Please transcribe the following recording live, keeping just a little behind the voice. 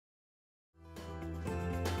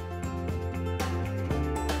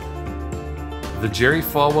The Jerry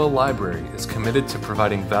Falwell Library is committed to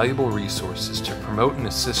providing valuable resources to promote and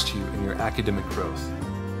assist you in your academic growth.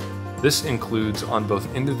 This includes on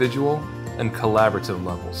both individual and collaborative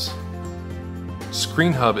levels.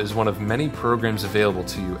 ScreenHub is one of many programs available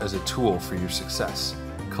to you as a tool for your success.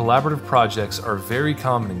 Collaborative projects are very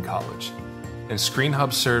common in college, and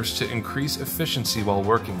ScreenHub serves to increase efficiency while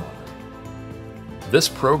working on it. This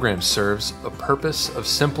program serves a purpose of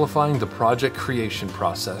simplifying the project creation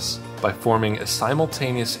process by forming a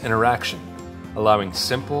simultaneous interaction, allowing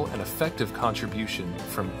simple and effective contribution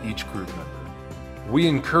from each group member. We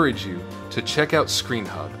encourage you to check out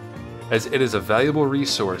ScreenHub, as it is a valuable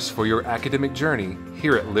resource for your academic journey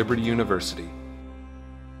here at Liberty University.